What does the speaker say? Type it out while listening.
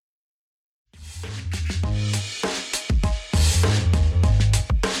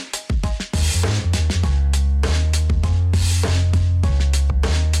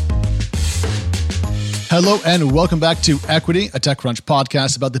Hello and welcome back to Equity, a TechCrunch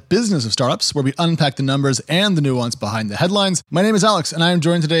podcast about the business of startups, where we unpack the numbers and the nuance behind the headlines. My name is Alex, and I am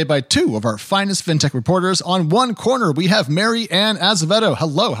joined today by two of our finest fintech reporters. On one corner, we have Mary Ann Azevedo.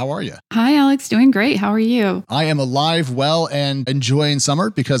 Hello, how are you? Hi, Alex. Doing great. How are you? I am alive, well, and enjoying summer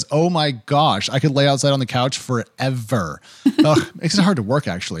because, oh my gosh, I could lay outside on the couch forever. Makes it hard to work,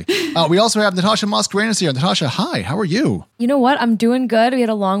 actually. We also have Natasha Mascarenas here. Natasha, hi, how are you? You know what? I'm doing good. We had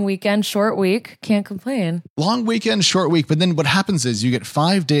a long weekend, short week. Can't complain. Long weekend, short week, but then what happens is you get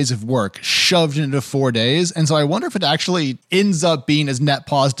 5 days of work shoved into 4 days. And so I wonder if it actually ends up being as net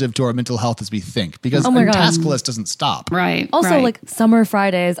positive to our mental health as we think, because the task list doesn't stop. Right. Also, like summer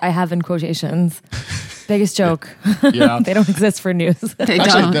Fridays, I have in quotations. Biggest joke. Yeah. They don't exist for news. They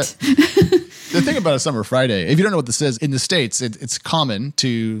don't. The thing about a summer Friday, if you don't know what this is, in the States, it's common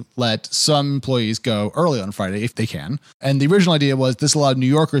to let some employees go early on Friday if they can. And the original idea was this allowed New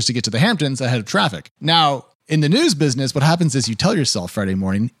Yorkers to get to the Hamptons ahead of traffic. Now, in the news business, what happens is you tell yourself Friday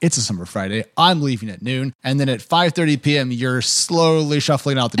morning, it's a summer Friday, I'm leaving at noon. And then at 5:30 p.m., you're slowly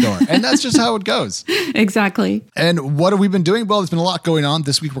shuffling out the door. And that's just how it goes. Exactly. And what have we been doing? Well, there's been a lot going on.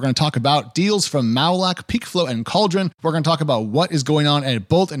 This week, we're going to talk about deals from Mawlak, Peakflow, and Cauldron. We're going to talk about what is going on at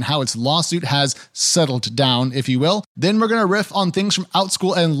Bolt and how its lawsuit has settled down, if you will. Then we're going to riff on things from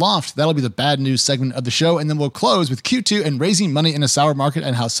Outschool and Loft. That'll be the bad news segment of the show. And then we'll close with Q2 and raising money in a sour market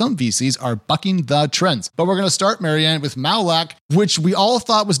and how some VCs are bucking the trends. But we're going to start, Mary Ann, with Mawlak, which we all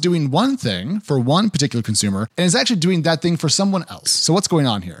thought was doing one thing for one particular consumer and is actually doing that thing for someone else. So what's going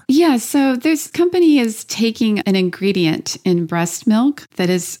on here? Yeah, so this company is taking an ingredient in breast milk that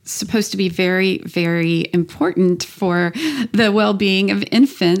is supposed to be very, very important for the well-being of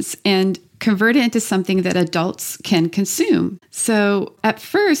infants and convert it into something that adults can consume. So at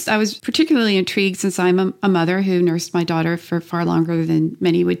first, I was particularly intrigued since I'm a mother who nursed my daughter for far longer than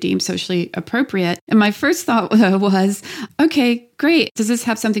many would deem socially appropriate. And my first thought was, okay, great. Does this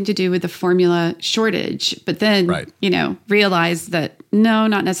have something to do with the formula shortage? But then, realized that no,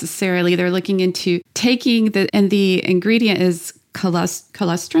 not necessarily. They're looking into taking the ingredient is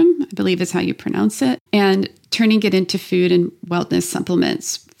colostrum, I believe is how you pronounce it, and turning it into food and wellness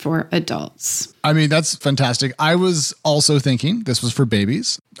supplements for adults. I mean, that's fantastic. I was also thinking this was for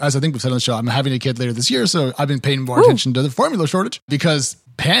babies. As I think we've said on the show, I'm having a kid later this year, so I've been paying more attention to the formula shortage because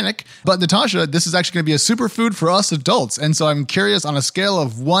panic. But Natasha, this is actually going to be a superfood for us adults. And so I'm curious, on a scale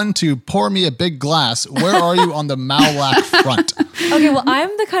of 1 to pour me a big glass, where are you on the Mawlak front? Okay, well, I'm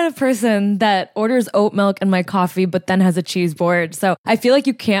the kind of person that orders oat milk in my coffee, but then has a cheese board. So I feel like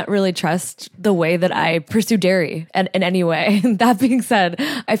you can't really trust the way that I pursue dairy in any way. That being said,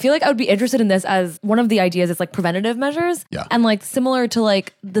 I feel like I would be interested in this as one of the ideas is like preventative measures. Yeah. And like similar to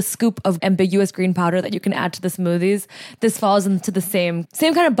like the scoop of ambiguous green powder that you can add to the smoothies, this falls into the same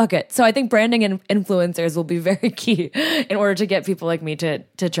kind of bucket. So I think branding and influencers will be very key in order to get people like me to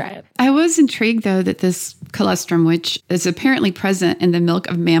try it. I was intrigued, though, that this colostrum, which is apparently present in the milk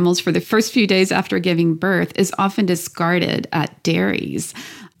of mammals for the first few days after giving birth, is often discarded at dairies.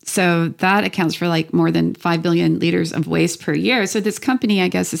 So that accounts for like more than 5 billion liters of waste per year. So this company, I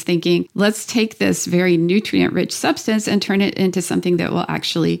guess, is thinking, let's take this very nutrient-rich substance and turn it into something that will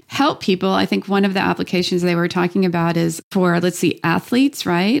actually help people. I think one of the applications they were talking about is for, let's see, athletes,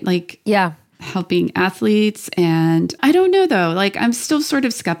 right? Like, yeah. Helping athletes. And I don't know, though, like I'm still sort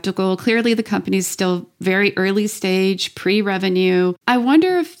of skeptical. Clearly, the company's still very early stage, pre-revenue. I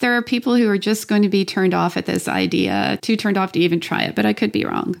wonder if there are people who are just going to be turned off at this idea, too turned off to even try it, but I could be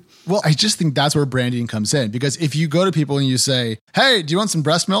wrong. Well, I just think that's where branding comes in, because if you go to people and you say, hey, do you want some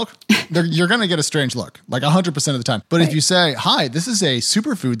breast milk? You're going to get a strange look, like 100% of the time. But if you say, hi, this is a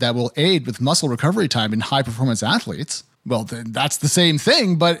superfood that will aid with muscle recovery time in high performance athletes, well, then that's the same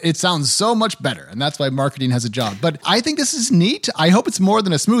thing, but it sounds so much better. And that's why marketing has a job. But I think this is neat. I hope it's more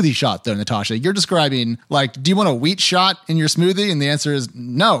than a smoothie shot, though, Natasha. You're describing, like, do you want a wheat shot in your smoothie? And the answer is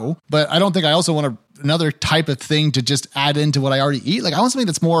no. But I don't think I also want another type of thing to just add into what I already eat. Like, I want something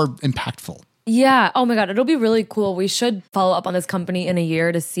that's more impactful. Yeah. Oh my God. It'll be really cool. We should follow up on this company in a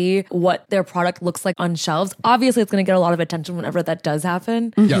year to see what their product looks like on shelves. Obviously, it's going to get a lot of attention whenever that does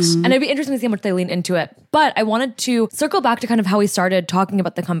happen. Yes. And it'd be interesting to see how much they lean into it. But I wanted to circle back to kind of how we started talking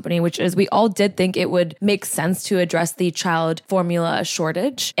about the company, which is we all did think it would make sense to address the child formula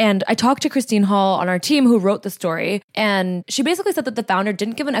shortage. And I talked to Christine Hall on our team who wrote the story. And she basically said that the founder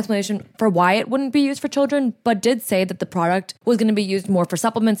didn't give an explanation for why it wouldn't be used for children, but did say that the product was going to be used more for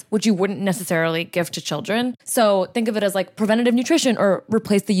supplements, which you wouldn't necessarily give to children. So think of it as like preventative nutrition or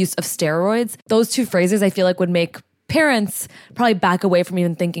replace the use of steroids. Those two phrases I feel like would make parents probably back away from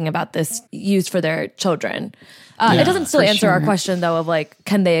even thinking about this used for their children. It doesn't still answer our question, though, of like,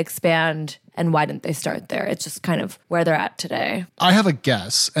 can they expand and why didn't they start there? It's just kind of where they're at today. I have a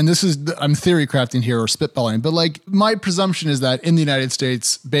guess, and this is, I'm theory crafting here or spitballing, but like my presumption is that in the United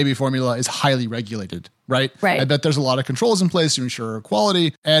States, baby formula is highly regulated. Right? I bet there's a lot of controls in place to ensure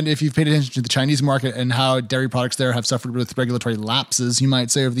quality. And if you've paid attention to the Chinese market and how dairy products there have suffered with regulatory lapses, you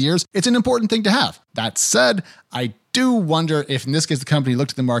might say, over the years, it's an important thing to have. That said, I do wonder if in this case, the company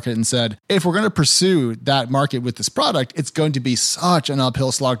looked at the market and said, if we're going to pursue that market with this product, it's going to be such an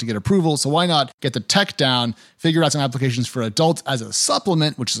uphill slog to get approval. So why not get the tech down, figure out some applications for adults as a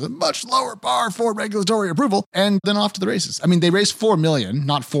supplement, which is a much lower bar for regulatory approval, and then off to the races. I mean, they raised $4 million,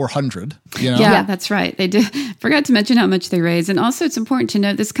 not 400. You know? Yeah, that's right. They did. Forgot to mention how much they raised. And also it's important to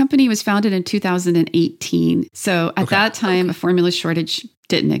note this company was founded in 2018. So at that time, a formula shortage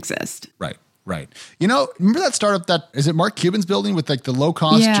didn't exist. Right. You know, remember that startup that, is it Mark Cuban's building with like the low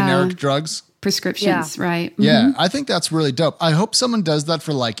cost generic drugs? Prescriptions, right? Mm-hmm. Yeah, I think that's really dope. I hope someone does that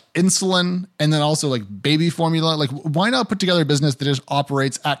for like insulin and then also like baby formula. Like, why not put together a business that just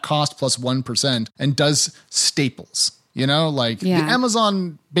operates at cost plus 1% and does staples? You know, like the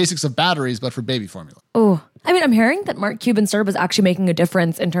Amazon basics of batteries, but for baby formula. Oh, I mean, I'm hearing that Mark Cuban's startup is actually making a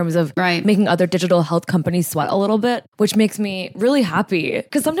difference in terms of making other digital health companies sweat a little bit, which makes me really happy.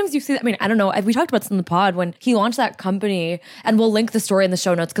 Because sometimes you see, I mean, I don't know, we talked about this in the pod when he launched that company, and we'll link the story in the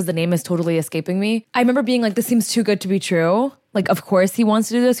show notes because the name is totally escaping me. I remember being like, this seems too good to be true. Like, of course he wants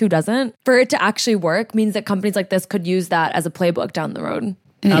to do this, who doesn't? For it to actually work means that companies like this could use that as a playbook down the road.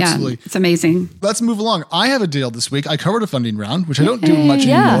 Absolutely. Yeah, it's amazing. Let's move along. I have a deal this week. I covered a funding round, which I don't do much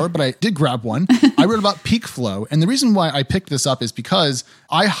anymore, but I did grab one. I wrote about PeakFlow. And the reason why I picked this up is because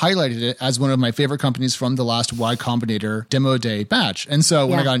I highlighted it as one of my favorite companies from the last Y Combinator demo day batch. And so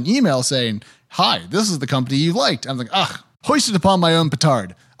when I got an email saying, hi, this is the company you liked, I was like, hoisted upon my own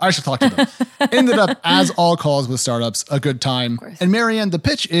petard. I should talk to them. Ended up, as all calls with startups, a good time. And Marianne, the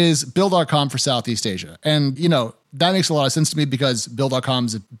pitch is Bill.com for Southeast Asia. And, you know, that makes a lot of sense to me because Bill.com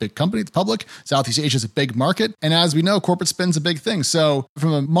is a big company, it's public. Southeast Asia is a big market. And as we know, corporate spend's a big thing. So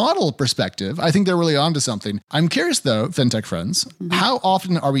from a model perspective, I think they're really onto something. I'm curious though, FinTech friends, how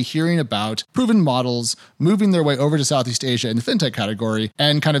often are we hearing about proven models moving their way over to Southeast Asia in the FinTech category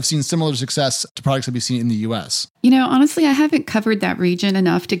and kind of seeing similar success to products that we've seen in the US? You know, honestly, I haven't covered that region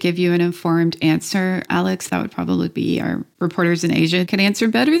enough to give you an informed answer, Alex. That would probably be our reporters in Asia could answer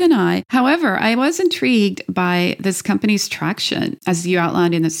better than I. However, I was intrigued by this company's traction. As you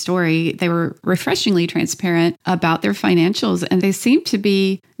outlined in the story, they were refreshingly transparent about their financials, and they seem to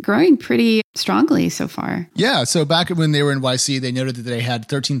be growing pretty strongly so far. Yeah. So back when they were in YC, they noted that they had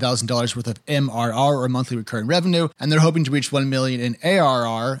 $13,000 worth of MRR, or monthly recurring revenue, and they're hoping to reach $1 million in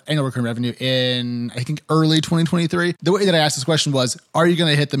ARR, annual recurring revenue, in, I think, early 2023. The way that I asked this question was, are you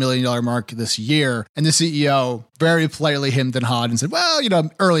going to hit the $1 million mark this year? And the CEO very politely hemmed and hawed and said, well, you know,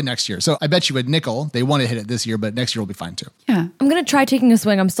 early next year. So I bet you a nickel they want to hit it this year, but next year will be fine too. Yeah. I'm going to try taking a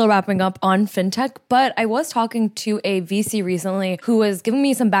swing. I'm still wrapping up on FinTech, but I was talking to a VC recently who was giving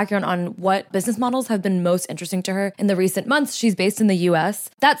me some background on what business models have been most interesting to her in the recent months. She's based in the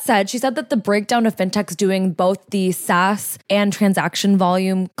US. That said, she said that the breakdown of FinTechs doing both the SaaS and transaction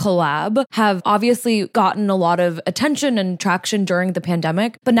volume collab have obviously gotten a lot of attention and traction during the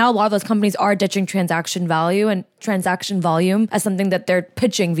pandemic, but now a lot of those companies are ditching transaction value and transaction volume as something that they're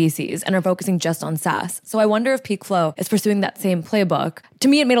pitching VCs and are focusing just on SaaS. So I wonder if PeakFlow is pursuing that same playbook. To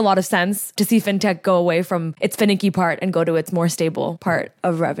me, it made a lot of sense to see FinTech go away from its finicky part and go to its more stable part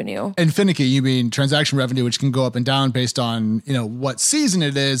of revenue. And finicky, you mean transaction revenue, which can go up and down based on, you know, what season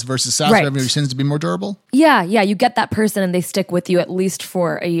it is, versus SaaS revenue, which tends to be more durable? Yeah. You get that person and they stick with you at least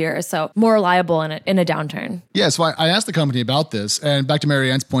for a year. So more reliable in a downturn. Yeah, so I asked the company about this, and back to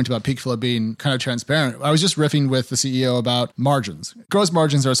Marianne's point about PeakFlow being kind of transparent, I was just riffing with the CEO about margins. Gross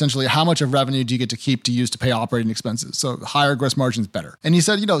margins are essentially how much of revenue do you get to keep to use to pay operating expenses. So higher gross margins, better. And he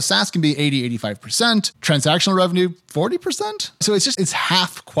said, you know, SaaS can be 80, 85%, transactional revenue, 40%. So it's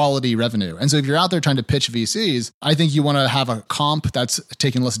half quality revenue. And so if you're out there trying to pitch VCs, I think you want to have a comp that's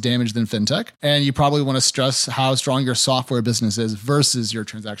taking less damage than FinTech. And you probably want to stress how strong your software business is versus your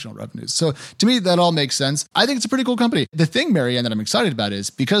transactional revenues. So to me, that all makes sense. I think it's a pretty cool company. The thing, Marianne, that I'm excited about is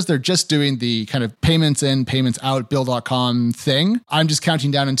because they're just doing the kind of payments in, payments out, Bill.com thing, I'm just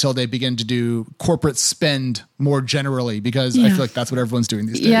counting down until they begin to do corporate spend more generally, because I feel like that's what everyone's doing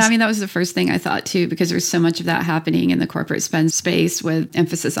these days. Yeah, I mean, that was the first thing I thought too, because there's so much of that happening in the corporate spend space with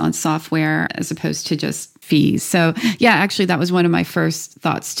emphasis on software as opposed to just fees. So yeah, actually that was one of my first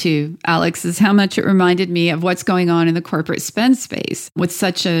thoughts too, Alex, is how much it reminded me of what's going on in the corporate spend space with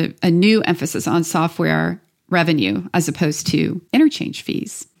such a new emphasis on software revenue as opposed to interchange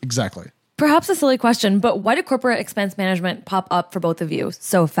fees. Exactly. Perhaps a silly question, but why did corporate expense management pop up for both of you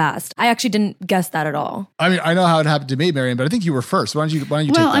so fast? I actually didn't guess that at all. I mean, I know how it happened to me, Marian, but I think you were first. Why don't you take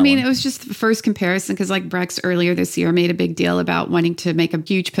that Well, I mean, one? it was just the first comparison because like Brex earlier this year made a big deal about wanting to make a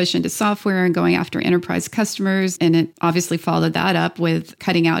huge push into software and going after enterprise customers. And it obviously followed that up with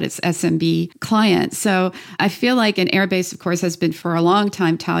cutting out its SMB clients. So I feel like an Airbase, of course, has been for a long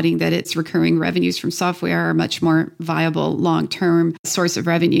time touting that its recurring revenues from software are much more viable long-term source of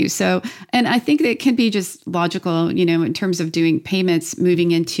revenue. So, and I think that it can be just logical, you know, in terms of doing payments,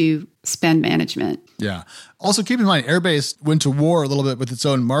 moving into spend management. Yeah. Also, keep in mind, Airbase went to war a little bit with its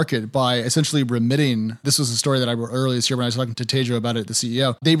own market by essentially remitting. This was a story that I wrote earlier this year when I was talking to Tejo about it, the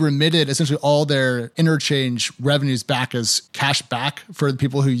CEO. They remitted essentially all their interchange revenues back as cash back for the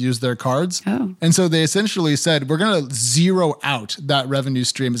people who use their cards. Oh. And so they essentially said, we're going to zero out that revenue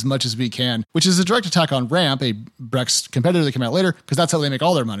stream as much as we can, which is a direct attack on Ramp, a Brex competitor that came out later, because that's how they make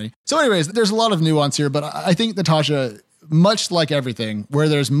all their money. So anyways, there's a lot of nuance here, but I think, Natasha, much like everything, where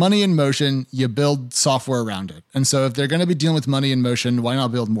there's money in motion, you build software around it. And so if they're going to be dealing with money in motion, why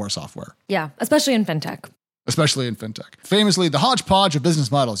not build more software? Yeah, especially in fintech. Especially in fintech. Famously, the hodgepodge of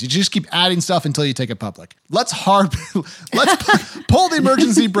business models. You just keep adding stuff until you take it public. Let's pull the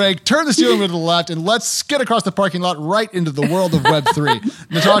emergency brake, turn the steering wheel to the left, and let's skid across the parking lot right into the world of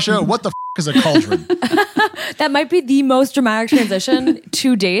Web3. Natasha, what the is a cauldron? That might be the most dramatic transition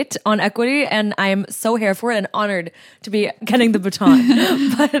to date on Equity, and I am so here for it and honored to be getting the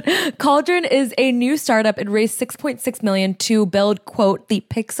baton. But Cauldron is a new startup. It raised $6.6 million to build, quote, the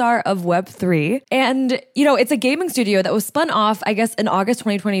Pixar of Web3. And, you know, it's a gaming studio that was spun off, I guess, in August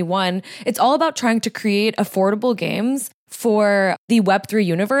 2021. It's all about trying to create affordable games for the Web3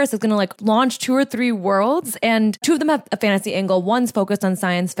 universe. It's going to like launch 2 or 3 worlds, and 2 of them have a fantasy angle. One's focused on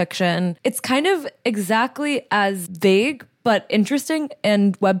science fiction. It's kind of exactly as vague but interesting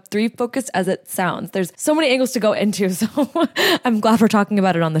and Web3 focused as it sounds. There's so many angles to go into, so I'm glad we're talking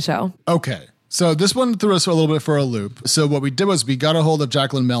about it on the show. Okay. So this one threw us a little bit for a loop. So what we did was we got a hold of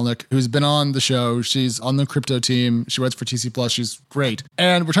Jacqueline Melnick, who's been on the show. She's on the crypto team. She writes for TC Plus. She's great.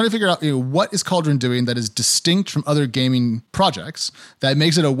 And we're trying to figure out, you know, what is Cauldron doing that is distinct from other gaming projects that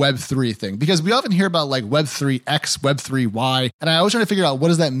makes it a Web3 thing? Because we often hear about like Web3X, Web3Y, and I always try to figure out what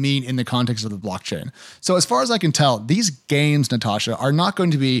does that mean in the context of the blockchain. So as far as I can tell, these games, Natasha, are not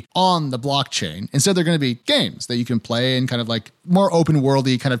going to be on the blockchain. Instead, they're going to be games that you can play and kind of like more open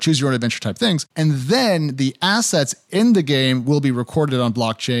worldy, kind of choose your own adventure type things. And then the assets in the game will be recorded on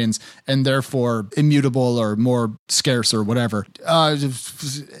blockchains and therefore immutable or more scarce or whatever.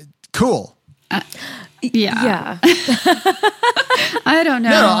 Cool. Yeah. I don't know.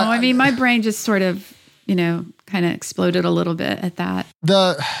 No, I mean, my brain just sort of, you know, kind of exploded a little bit at that.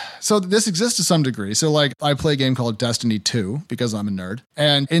 So this exists to some degree. So like I play a game called Destiny 2 because I'm a nerd.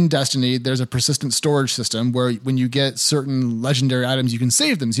 And in Destiny, there's a persistent storage system where when you get certain legendary items, you can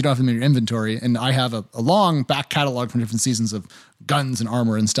save them so you don't have them in your inventory. And I have a long back catalog from different seasons of guns and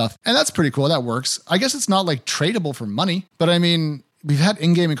armor and stuff. And that's pretty cool. That works. I guess it's not like tradable for money, but I mean, we've had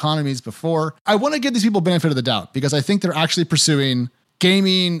in-game economies before. I want to give these people benefit of the doubt because I think they're actually pursuing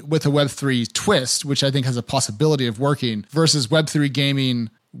gaming with a Web3 twist, which I think has a possibility of working, versus Web3 gaming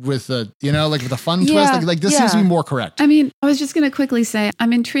with a, you know, like with a fun twist. Like this seems to be more correct. I mean, I was just going to quickly say,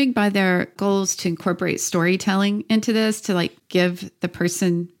 I'm intrigued by their goals to incorporate storytelling into this, to like give the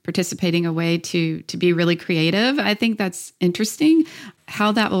person participating a way to be really creative. I think that's interesting.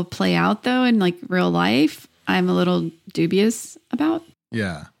 How that will play out though in like real life, I'm a little dubious about.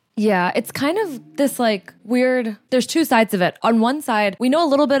 Yeah. Yeah, it's kind of this like weird, there's 2 sides of it. On one side, we know a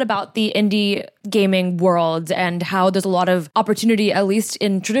little bit about the indie gaming world and how there's a lot of opportunity, at least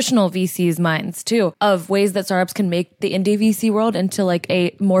in traditional VCs' minds too, of ways that startups can make the indie VC world into like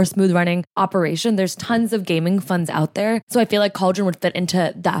a more smooth running operation. There's tons of gaming funds out there. So I feel like Cauldron would fit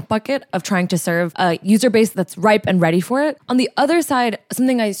into that bucket of trying to serve a user base that's ripe and ready for it. On the other side,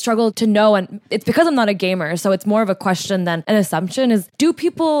 something I struggle to know, and it's because I'm not a gamer, so it's more of a question than an assumption, is do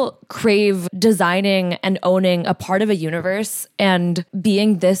people crave designing and owning a part of a universe and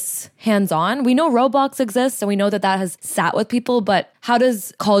being this hands-on? We know Roblox exists and we know that that has sat with people, but how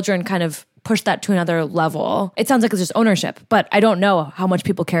does Cauldron kind of push that to another level? It sounds like it's just ownership, but I don't know how much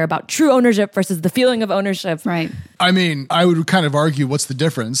people care about true ownership versus the feeling of ownership. Right. I mean, I would kind of argue what's the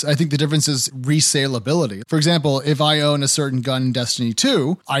difference? I think the difference is resaleability. For example, if I own a certain gun in Destiny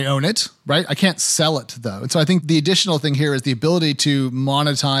 2, I own it, right? I can't sell it though. And so I think the additional thing here is the ability to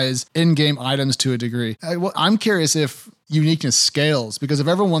monetize in-game items to a degree. I'm curious if uniqueness scales, because if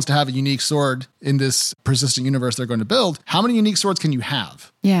everyone wants to have a unique sword in this persistent universe they're going to build, how many unique swords can you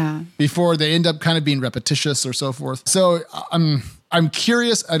have? Yeah. Before they end up kind of being repetitious or so forth. So I'm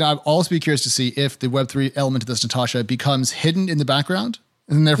curious, and I'll also be curious to see if the Web3 element of this, Natasha, becomes hidden in the background.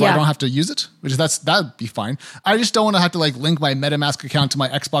 And therefore I don't have to use it, that'd be fine. I just don't want to have to like link my MetaMask account to my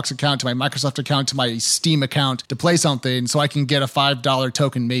Xbox account, to my Microsoft account, to my Steam account to play something so I can get a $5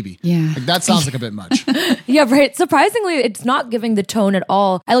 token maybe. Yeah. Like that sounds like a bit much. Yeah, right. Surprisingly, it's not giving the tone at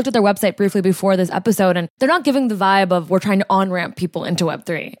all. I looked at their website briefly before this episode, and they're not giving the vibe of we're trying to on-ramp people into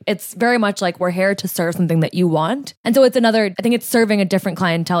Web3. It's very much like we're here to serve something that you want. And so I think it's serving a different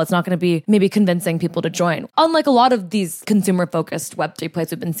clientele. It's not going to be maybe convincing people to join. Unlike a lot of these consumer-focused Web3 plays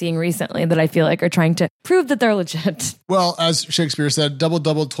we've been seeing recently that I feel like are trying to prove that they're legit. Well, as Shakespeare said, double,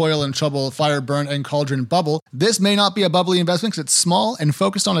 toil and trouble, fire, burn, and cauldron bubble. This may not be a bubbly investment because it's small and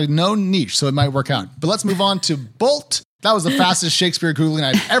focused on a known niche, so it might work out. But let's move on to Bolt. That was the fastest Shakespeare Googling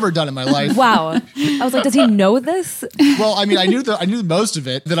I've ever done in my life. Wow. I was like, does he know this? Well, I mean, I knew most of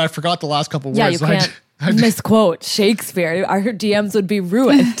it, then I forgot the last couple words. Yeah, you can't misquote Shakespeare. Our DMs would be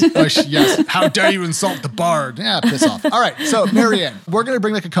ruined. Yes. How dare you insult the bard? Yeah, piss off. All right. So, Marianne, we're going to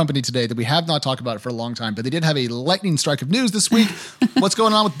bring back a company today that we have not talked about for a long time, but they did have a lightning strike of news this week. What's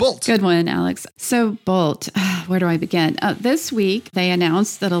going on with Bolt? Good one, Alex. So Bolt, where do I begin? This week, they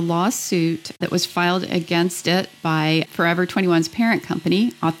announced that a lawsuit that was filed against it by Forever 21's parent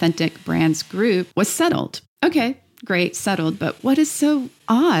company, Authentic Brands Group, was settled. Okay. Great, settled. But what is so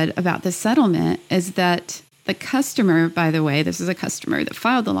odd about the settlement is that the customer, by the way, this is a customer that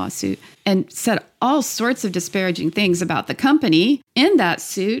filed the lawsuit and said all sorts of disparaging things about the company in that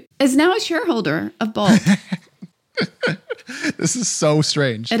suit, is now a shareholder of Bolt. This is so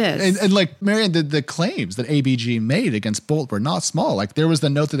strange. It is. And like, Marianne, the claims that ABG made against Bolt were not small. Like, there was the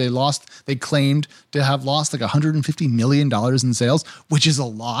note that they claimed to have lost like $150 million in sales, which is a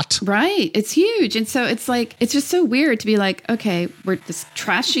lot. Right. It's huge. And so it's like, it's just so weird to be like, okay, we're just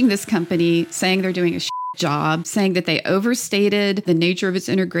trashing this company, saying they're doing a job, saying that they overstated the nature of its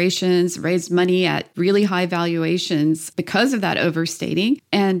integrations, raised money at really high valuations because of that overstating.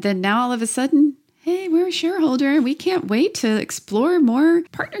 And then now all of a sudden, hey, we're a shareholder and we can't wait to explore more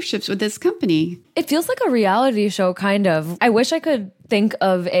partnerships with this company. It feels like a reality show, kind of. I wish I could think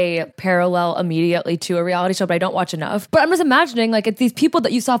of a parallel immediately to a reality show, but I don't watch enough. But I'm just imagining, like, it's these people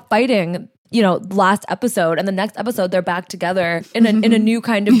that you saw fighting, last episode, and the next episode they're back together in a new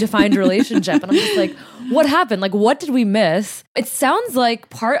kind of defined relationship. And I'm just like, what happened? Like, what did we miss? It sounds like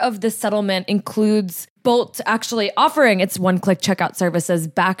part of this settlement includes Bolt actually offering its one-click checkout services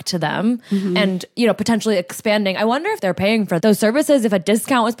back to them and, potentially expanding. I wonder if they're paying for those services, if a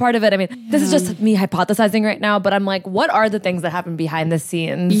discount was part of it. I mean, this is just me hypothesizing right now, but I'm like, what are the things that happen behind the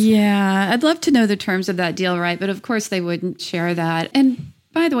scenes? Yeah, I'd love to know the terms of that deal, right? But of course they wouldn't share that. And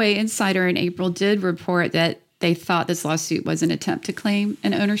by the way, Insider in April did report that they thought this lawsuit was an attempt to claim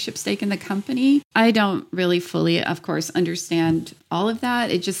an ownership stake in the company. I don't really fully, of course, understand all of that.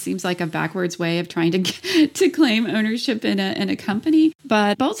 It just seems like a backwards way of trying to claim ownership in a company.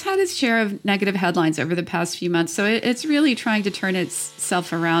 But Bolt's had its share of negative headlines over the past few months, so it's really trying to turn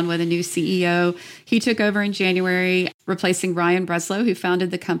itself around with a new CEO. He took over in January, replacing Ryan Breslow, who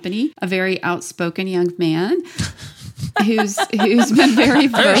founded the company, a very outspoken young man. who's been very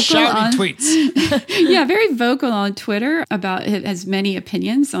vocal on tweets. Yeah, very vocal on Twitter about it, has many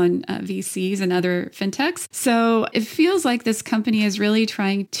opinions on VCs and other fintechs. So it feels like this company is really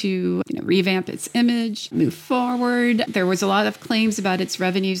trying to revamp its image, move forward. There was a lot of claims about its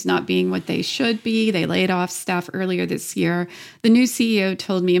revenues not being what they should be. They laid off staff earlier this year. The new CEO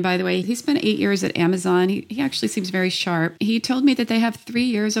told me, and by the way, he spent 8 years at Amazon. He actually seems very sharp. He told me that they have 3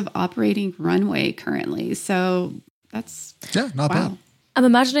 years of operating runway currently. So that's not bad. I'm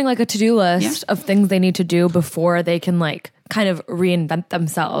imagining like a to-do list of things they need to do before they can kind of reinvent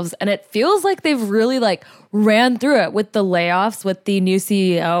themselves. And it feels like they've really ran through it with the layoffs, with the new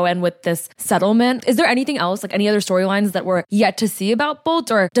CEO, and with this settlement. Is there anything else, any other storylines that we're yet to see about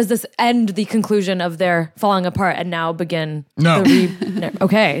Bolt? Or does this end the conclusion of their falling apart and now begin? No.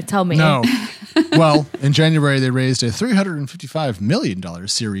 Okay, tell me. No. Well, in January, they raised a $355 million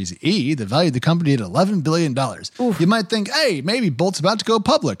Series E that valued the company at $11 billion. Oof. You might think, hey, maybe Bolt's about to go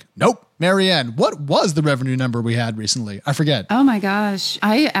public. Nope. Marianne, what was the revenue number we had recently? I forget. Oh my gosh.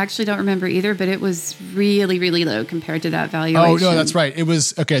 I actually don't remember either, but it was really, really low compared to that valuation. Oh, no, that's right. It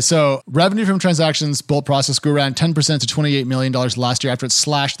was, okay, so revenue from transactions, Bolt processed grew around 10% to $28 million last year after it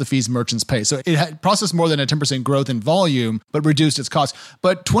slashed the fees merchants pay. So it had processed more than a 10% growth in volume, but reduced its cost.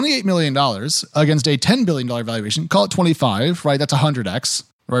 But $28 million against a $10 billion valuation, call it 25, right? That's 100x,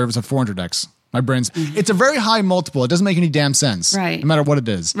 right? It was a 400x. My brain's, it's a very high multiple. It doesn't make any damn sense. Right. No matter what it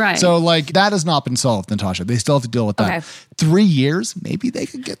is. Right. So like that has not been solved, Natasha. They still have to deal with that. Okay. 3 years, maybe they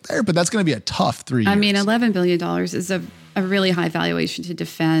could get there, but that's going to be a tough 3 years. I mean, $11 billion is a really high valuation to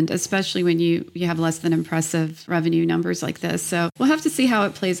defend, especially when you have less than impressive revenue numbers like this. So we'll have to see how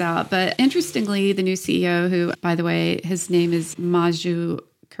it plays out. But interestingly, the new CEO, who, by the way, his name is Maju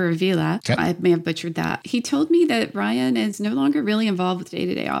Kuruvilla. Okay. I may have butchered that. He told me that Ryan is no longer really involved with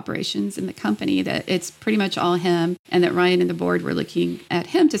day-to-day operations in the company, that it's pretty much all him, and that Ryan and the board were looking at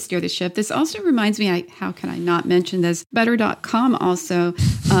him to steer the ship. This also reminds me, how can I not mention this? Better.com also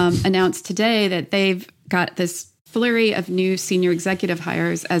announced today that they've got this flurry of new senior executive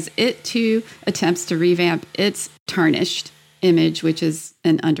hires as it too attempts to revamp its tarnished image, which is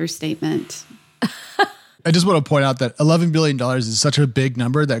an understatement. I just want to point out that $11 billion is such a big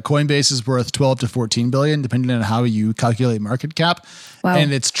number that Coinbase is worth 12 to 14 billion, depending on how you calculate market cap. Wow.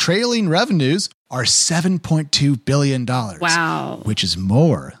 And its trailing revenues are $7.2 billion. Wow. Which is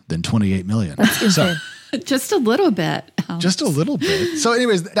more than 28 million. That's insane. Just a little bit. Just a little bit. So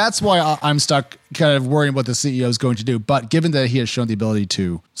anyways, that's why I'm stuck kind of worrying what the CEO is going to do. But given that he has shown the ability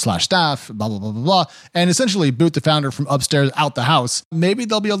to slash staff, blah, blah, blah, blah, blah, and essentially boot the founder from upstairs out the house, maybe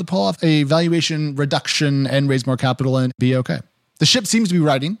they'll be able to pull off a valuation reduction and raise more capital and be okay. The ship seems to be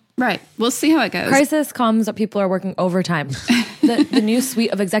riding. Right. We'll see how it goes. Crisis comes, people are working overtime. The new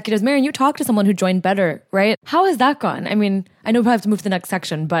suite of executives. Marion, you talked to someone who joined Better, right? How has that gone? I mean, I know I have to move to the next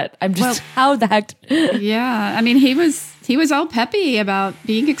section, but I'm just, how the heck? Yeah. I mean, he was all peppy about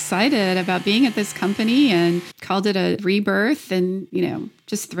being excited about being at this company and called it a rebirth and,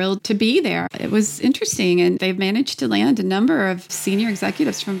 just thrilled to be there. It was interesting. And they've managed to land a number of senior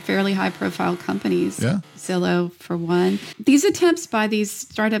executives from fairly high profile companies. Yeah. Zillow, for one. These attempts by these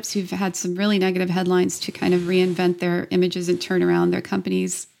startups who've had some really negative headlines to kind of reinvent their images and turn around their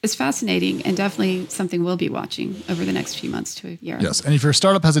companies is fascinating and definitely something we'll be watching over the next few months to a year. Yes. And if your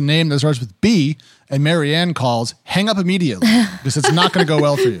startup has a name that starts with B and Marianne calls, hang up immediately because it's not going to go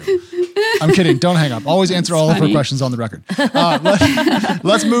well for you. I'm kidding. Don't hang up. Always answer all of her questions on the record.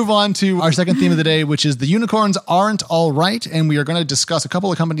 Let's move on to our second theme of the day, which is the unicorns aren't all right. And we are going to discuss a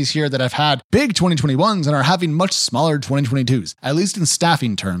couple of companies here that have had big 2021s and are having much smaller 2022s, at least in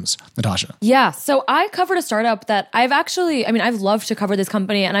staffing terms. Natasha. Yeah. So I covered a startup that I've loved to cover this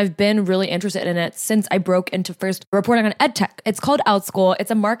company and I've been really interested in it since I broke into first reporting on EdTech. It's called OutSchool.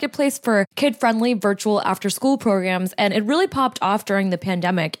 It's a marketplace for kid-friendly virtual after-school programs. And it really popped off during the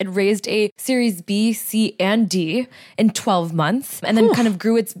pandemic. It raised a Series B, C, and D in 12 months, and then kind of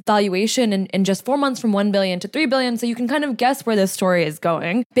grew its valuation in just 4 months from 1 billion to 3 billion. So you can kind of guess where this story is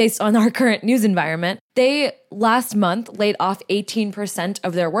going based on our current news environment. They last month laid off 18%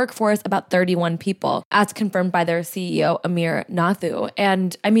 of their workforce, about 31 people, as confirmed by their CEO, Amir Nathu.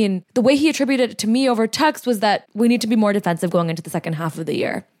 And I mean, the way he attributed it to me over text was that we need to be more defensive going into the second half of the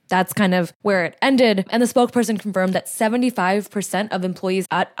year. That's kind of where it ended. And the spokesperson confirmed that 75% of employees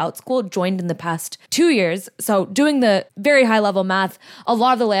at OutSchool joined in the past 2 years. So doing the very high level math, a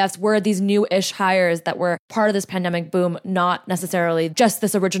lot of the layoffs were these new-ish hires that were part of this pandemic boom, not necessarily just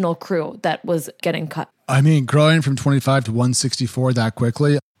this original crew that was getting cut. I mean, growing from 25 to 164 that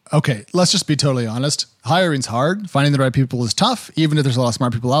quickly. Okay, let's just be totally honest. Hiring's hard. Finding the right people is tough, even if there's a lot of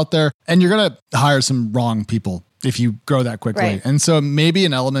smart people out there. And you're going to hire some wrong people if you grow that quickly. Right. And so maybe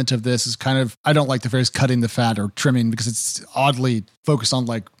an element of this is kind of, I don't like the phrase cutting the fat or trimming because it's oddly focused on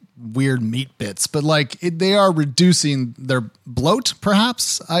like weird meat bits, but like they are reducing their bloat,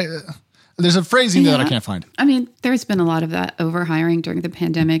 perhaps. There's a phrasing that I can't find. I mean, there's been a lot of that overhiring during the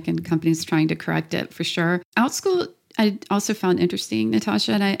pandemic and companies trying to correct it for sure. OutSchool, I also found interesting,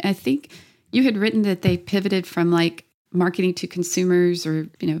 Natasha, and I think you had written that they pivoted from like marketing to consumers or,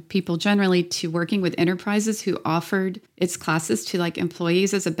 people generally to working with enterprises who offered its classes to like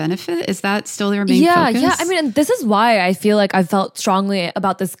employees as a benefit. Is that still their main focus? Yeah. I mean, and this is why I feel like I felt strongly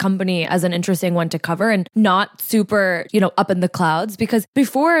about this company as an interesting one to cover and not super, up in the clouds, because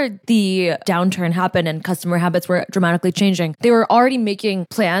before the downturn happened and customer habits were dramatically changing, they were already making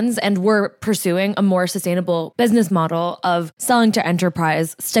plans and were pursuing a more sustainable business model of selling to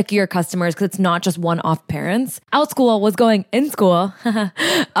enterprise, stickier customers, because it's not just one-off parents. OutSchool was going in school. and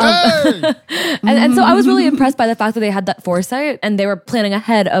so I was really impressed by the fact that they had that foresight and they were planning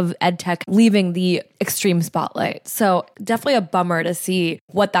ahead of EdTech leaving the extreme spotlight. So definitely a bummer to see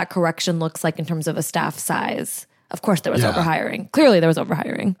what that correction looks like in terms of a staff size. of course there was overhiring. Clearly there was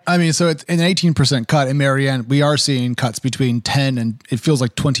overhiring. I mean, so it's an 18% cut. And Marianne, we are seeing cuts between 10 and it feels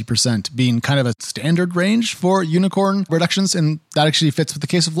like 20% being kind of a standard range for unicorn reductions. And that actually fits with the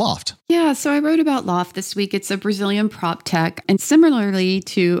case of Loft. Yeah, so I wrote about Loft this week. It's a Brazilian prop tech. And similarly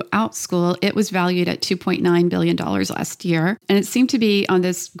to OutSchool, it was valued at $2.9 billion last year. And it seemed to be on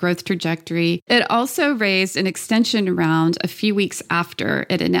this growth trajectory. It also raised an extension round a few weeks after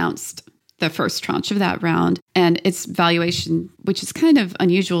it announced the first tranche of that round. And its valuation, which is kind of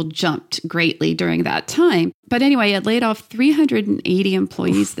unusual, jumped greatly during that time. But anyway, it laid off 380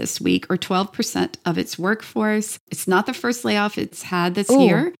 employees this week, or 12% of its workforce. It's not the first layoff it's had this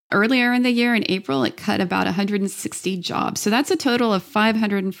year. Earlier in the year, in April, it cut about 160 jobs. So that's a total of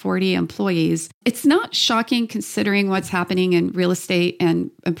 540 employees. It's not shocking considering what's happening in real estate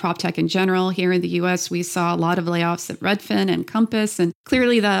and prop tech in general. Here in the US, we saw a lot of layoffs at Redfin and Compass. And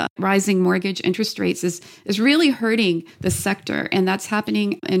clearly the rising mortgage interest rates is really hurting the sector. And that's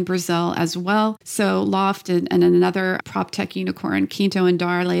happening in Brazil as well. So Loft and another prop tech unicorn, Quinto and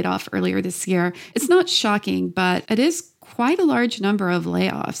Dar, laid off earlier this year. It's not shocking, but it is quite a large number of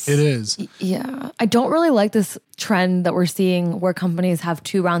layoffs. It is. Yeah. I don't really like this trend that we're seeing where companies have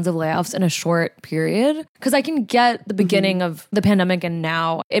 2 rounds of layoffs in a short period. Because I can get the beginning of the pandemic and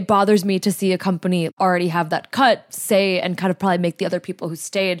now. It bothers me to see a company already have that cut, say, and kind of probably make the other people who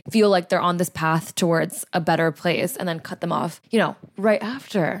stayed feel like they're on this path towards a better place and then cut them off, right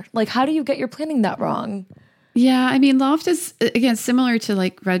after. Like, how do you get your planning that wrong? Yeah, I mean, Loft is, again, similar to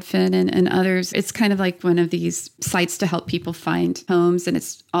like Redfin and others. It's kind of like one of these sites to help people find homes, and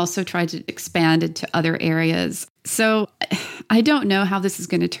it's also tried to expand into other areas. So I don't know how this is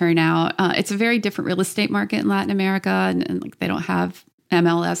going to turn out. It's a very different real estate market in Latin America, and like they don't have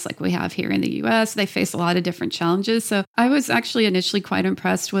MLS like we have here in the US. They face a lot of different challenges. So I was actually initially quite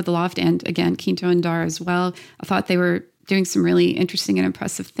impressed with Loft and, again, Quinto and Dar as well. I thought they were doing some really interesting and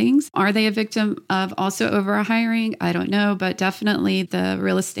impressive things. Are they a victim of also overhiring? I don't know, but definitely the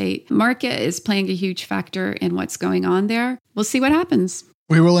real estate market is playing a huge factor in what's going on there. We'll see what happens.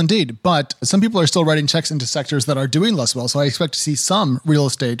 We will indeed. But some people are still writing checks into sectors that are doing less well. So I expect to see some real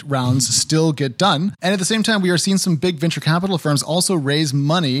estate rounds still get done. And at the same time, we are seeing some big venture capital firms also raise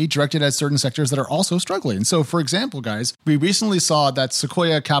money directed at certain sectors that are also struggling. So for example, guys, we recently saw that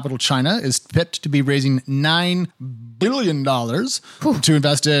Sequoia Capital China is pipped to be raising $9 billion to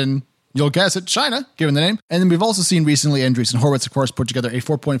invest in, you'll guess it, China, given the name. And then we've also seen recently Andreessen Horowitz, of course, put together a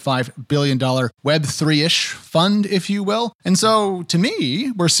 $4.5 billion Web3-ish fund, if you will. And so to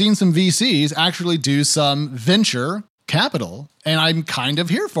me, we're seeing some VCs actually do some venture capital, and I'm kind of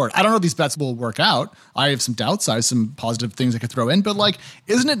here for it. I don't know if these bets will work out. I have some doubts. I have some positive things I could throw in, but like,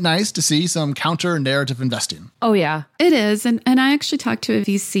 isn't it nice to see some counter narrative investing? Oh, yeah. It is. And I actually talked to a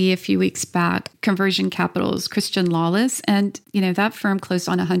VC a few weeks back, Conversion Capital's Christian Lawless. And, that firm closed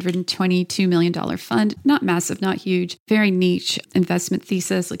on a $122 million fund. Not massive, not huge, very niche investment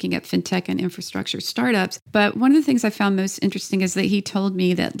thesis, looking at fintech and infrastructure startups. But one of the things I found most interesting is that he told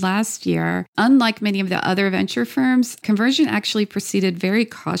me that last year, unlike many of the other venture firms, Conversion actually proceeded very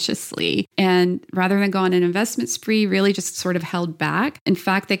cautiously. And rather than go on an investment spree, really just sort of held back. In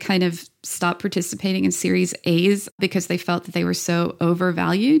fact, they kind of stopped participating in Series A's because they felt that they were so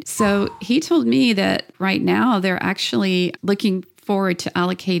overvalued. So he told me that right now they're actually looking forward to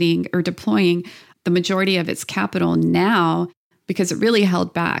allocating or deploying the majority of its capital now because it really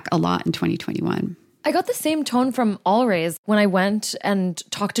held back a lot in 2021. I got the same tone from Allraise when I went and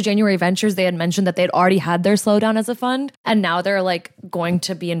talked to January Ventures. They had mentioned that they'd already had their slowdown as a fund, and now they're like going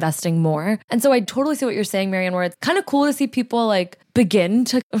to be investing more. And so I totally see what you're saying, Marianne, where it's kind of cool to see people like begin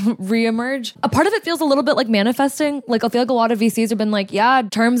to reemerge. A part of it feels a little bit like manifesting. Like I feel like a lot of VCs have been like, yeah,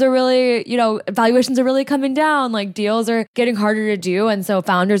 terms are really, valuations are really coming down. Like deals are getting harder to do. And so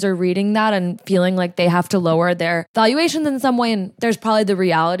founders are reading that and feeling like they have to lower their valuations in some way. And there's probably the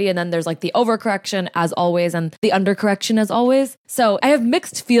reality. And then there's like the overcorrection as always and the undercorrection as always. So I have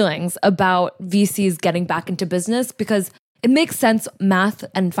mixed feelings about VCs getting back into business because it makes sense math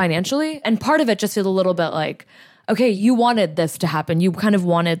and financially. And part of it just feels a little bit like, okay, you wanted this to happen. You kind of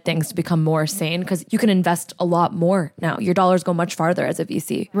wanted things to become more sane because you can invest a lot more now. Your dollars go much farther as a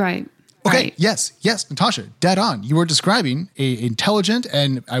VC. Right. Okay. Right. Yes, Natasha, dead on. You were describing an intelligent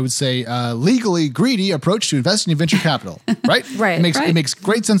and I would say legally greedy approach to investing in venture capital, right? Right. It makes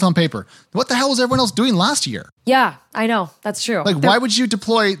great sense on paper. What the hell was everyone else doing last year? Yeah, I know. That's true. Like, why would you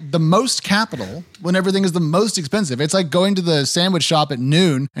deploy the most capital when everything is the most expensive? It's like going to the sandwich shop at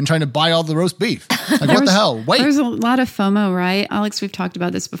noon and trying to buy all the roast beef. Like, what the hell? Wait. There's a lot of FOMO, right? Alex, we've talked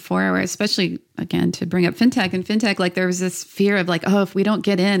about this before, where especially, again, to bring up fintech, like there was this fear of like, oh, if we don't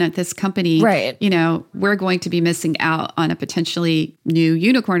get in at this company, right, we're going to be missing out on a potentially new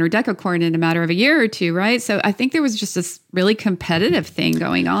unicorn or decacorn in a matter of a year or two, right? So I think there was just this really competitive thing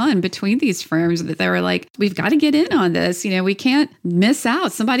going on between these firms that they were like, we've got to get in on this. We can't miss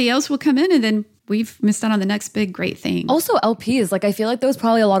out. Somebody else will come in and then we've missed out on the next big great thing. Also LPs, like I feel like there was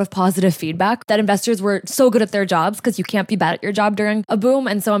probably a lot of positive feedback that investors were so good at their jobs because you can't be bad at your job during a boom.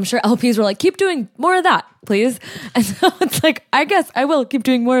 And so I'm sure LPs were like, keep doing more of that, please. And so it's like, I guess I will keep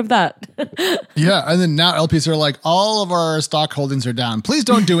doing more of that. Yeah. And then now LPs are like, all of our stock holdings are down. Please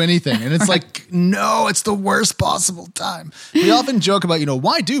don't do anything. And it's like, no, it's the worst possible time. We often joke about,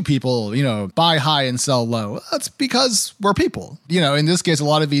 why do people, buy high and sell low? That's because we're people. In this case, a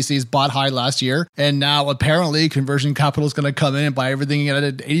lot of VCs bought high last year. And now apparently conversion capital is going to come in and buy everything at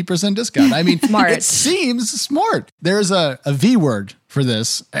an 80% discount. I mean, smart. It seems smart. There's a V word for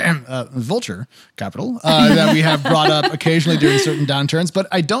this, vulture capital, that we have brought up occasionally during certain downturns. But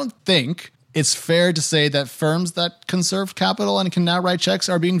I don't think it's fair to say that firms that conserve capital and can now write checks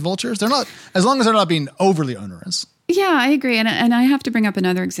are being vultures. They're not, as long as they're not being overly onerous. Yeah, I agree. And I have to bring up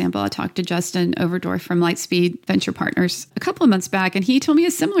another example. I talked to Justin Overdorf from Lightspeed Venture Partners a couple of months back, and he told me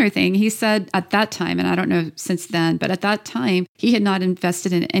a similar thing. He said at that time, and I don't know since then, but at that time, he had not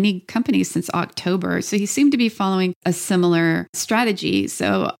invested in any company since October. So he seemed to be following a similar strategy.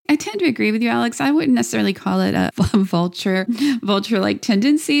 So I tend to agree with you, Alex. I wouldn't necessarily call it a vulture-like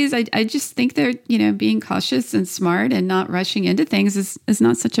tendencies. I just think they're, being cautious and smart and not rushing into things is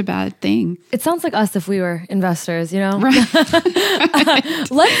not such a bad thing. It sounds like us if we were investors, Right.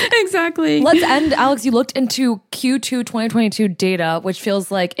 Exactly. Let's end. Alex, you looked into Q2 2022 data, which feels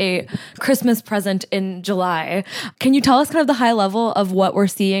like a Christmas present in July. Can you tell us kind of the high level of what we're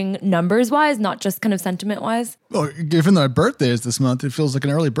seeing numbers-wise, not just kind of sentiment-wise? Well, given that my birthday is this month, it feels like an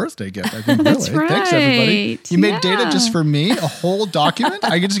early birthday gift. I think, really. That's right. Thanks, everybody. You made data just for me, a whole document.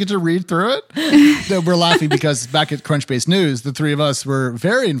 I just get to read through it. We're laughing because back at Crunchbase News, the three of us were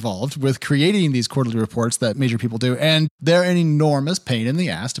very involved with creating these quarterly reports that major people do, and they're an enormous pain in the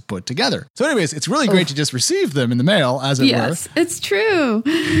ass to put together. So anyways, it's really great to just receive them in the mail, as it were. Yes, it's true.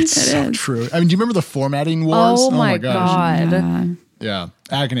 It's so true. I mean, do you remember the formatting wars? Oh my gosh. Yeah.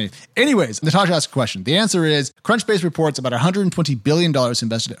 Agony. Anyways, Natasha asked a question. The answer is Crunchbase reports about $120 billion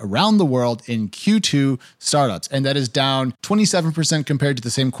invested around the world in Q2 startups. And that is down 27% compared to the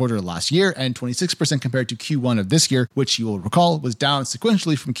same quarter last year and 26% compared to Q1 of this year, which you will recall was down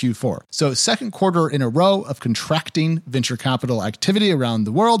sequentially from Q4. So second quarter in a row of contracting venture capital activity around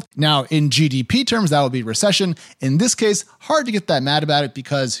the world. Now in GDP terms, that would be recession. In this case, hard to get that mad about it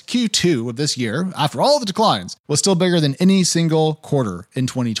because Q2 of this year, after all the declines, was still bigger than any single quarter in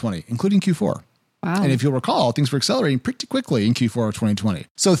 2020, including Q4. Wow. And if you'll recall, things were accelerating pretty quickly in Q4 of 2020.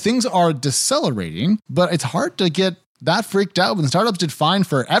 So things are decelerating, but it's hard to get that freaked out when startups did fine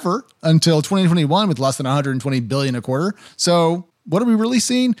forever until 2021 with less than 120 billion a quarter. So what are we really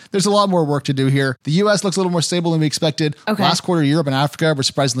seeing? There's a lot more work to do here. The US looks a little more stable than we expected. Okay. Last quarter, Europe and Africa were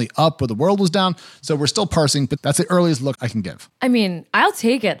surprisingly up where the world was down. So we're still parsing, but that's the earliest look I can give. I mean, I'll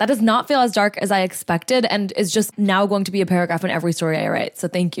take it. That does not feel as dark as I expected and is just now going to be a paragraph in every story I write. So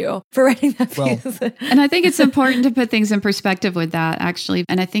thank you for writing that piece. And I think it's important to put things in perspective with that, actually.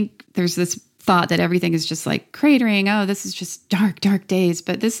 And I think there's this thought that everything is just like cratering. Oh, this is just dark days.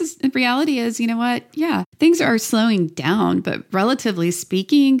 But the reality is, you know what? Yeah, things are slowing down, but relatively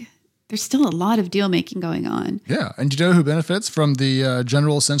speaking, there's still a lot of deal making going on. Yeah. And do you know who benefits from the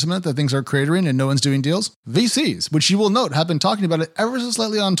general sentiment that things are cratering and no one's doing deals? VCs, which you will note have been talking about it ever so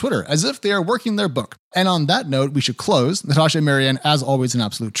slightly on Twitter, as if they are working their book. And on that note, we should close. Natasha and Marianne, as always, an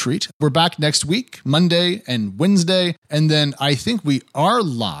absolute treat. We're back next week, Monday and Wednesday. And then I think we are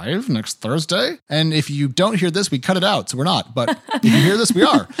live next Thursday. And if you don't hear this, we cut it out. So we're not. But if you hear this, we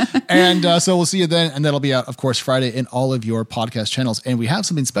are. And so we'll see you then. And that'll be out, of course, Friday in all of your podcast channels. And we have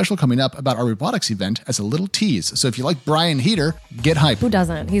something special coming up about our robotics event as a little tease. So if you like Brian Heater, get hyped. Who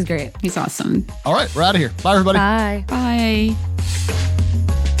doesn't? He's great. He's awesome. All right, we're out of here. Bye, everybody. Bye. Bye.